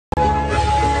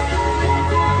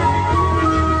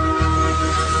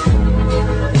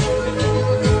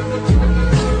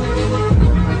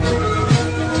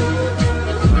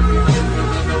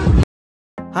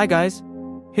Hi guys,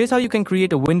 here's how you can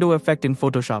create a window effect in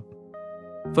Photoshop.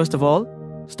 First of all,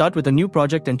 start with a new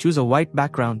project and choose a white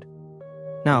background.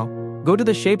 Now, go to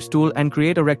the Shapes tool and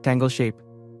create a rectangle shape.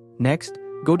 Next,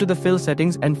 go to the Fill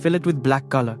settings and fill it with black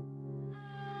color.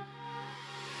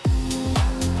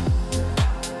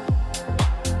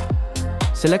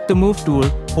 Select the Move tool,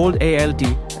 hold Alt,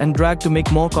 and drag to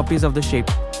make more copies of the shape.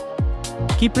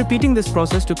 Keep repeating this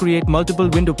process to create multiple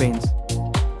window panes.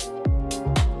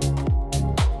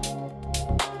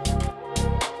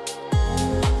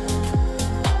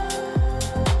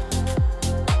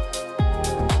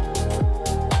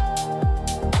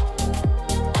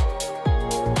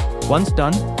 Once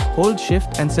done, hold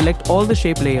Shift and select all the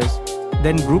shape layers,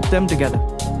 then group them together.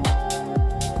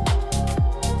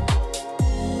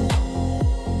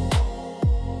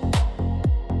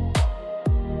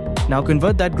 Now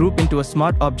convert that group into a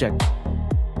smart object.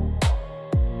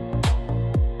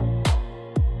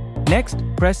 Next,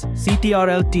 press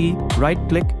Ctrl+T,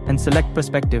 right-click and select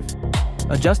Perspective.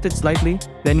 Adjust it slightly,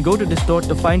 then go to Distort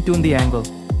to fine-tune the angle.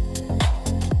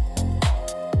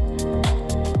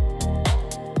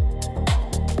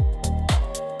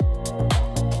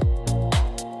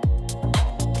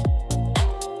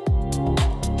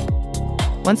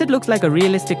 Once it looks like a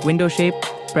realistic window shape,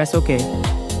 press OK.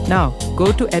 Now,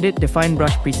 go to Edit Define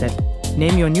Brush preset.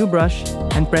 Name your new brush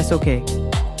and press OK.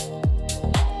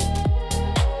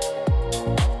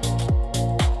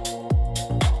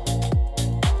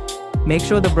 Make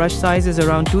sure the brush size is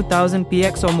around 2000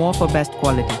 px or more for best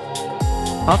quality.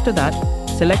 After that,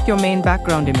 select your main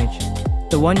background image,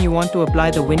 the one you want to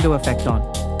apply the window effect on.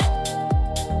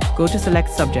 Go to Select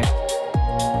Subject.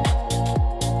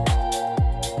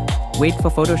 Wait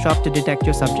for Photoshop to detect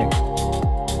your subject.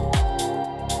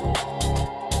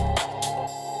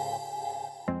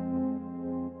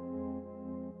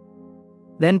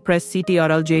 Then press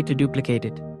Ctrl+J to duplicate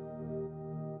it.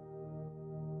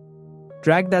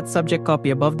 Drag that subject copy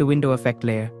above the window effect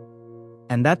layer.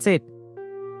 And that's it.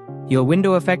 Your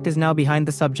window effect is now behind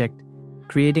the subject,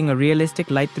 creating a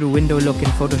realistic light-through window look in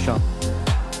Photoshop.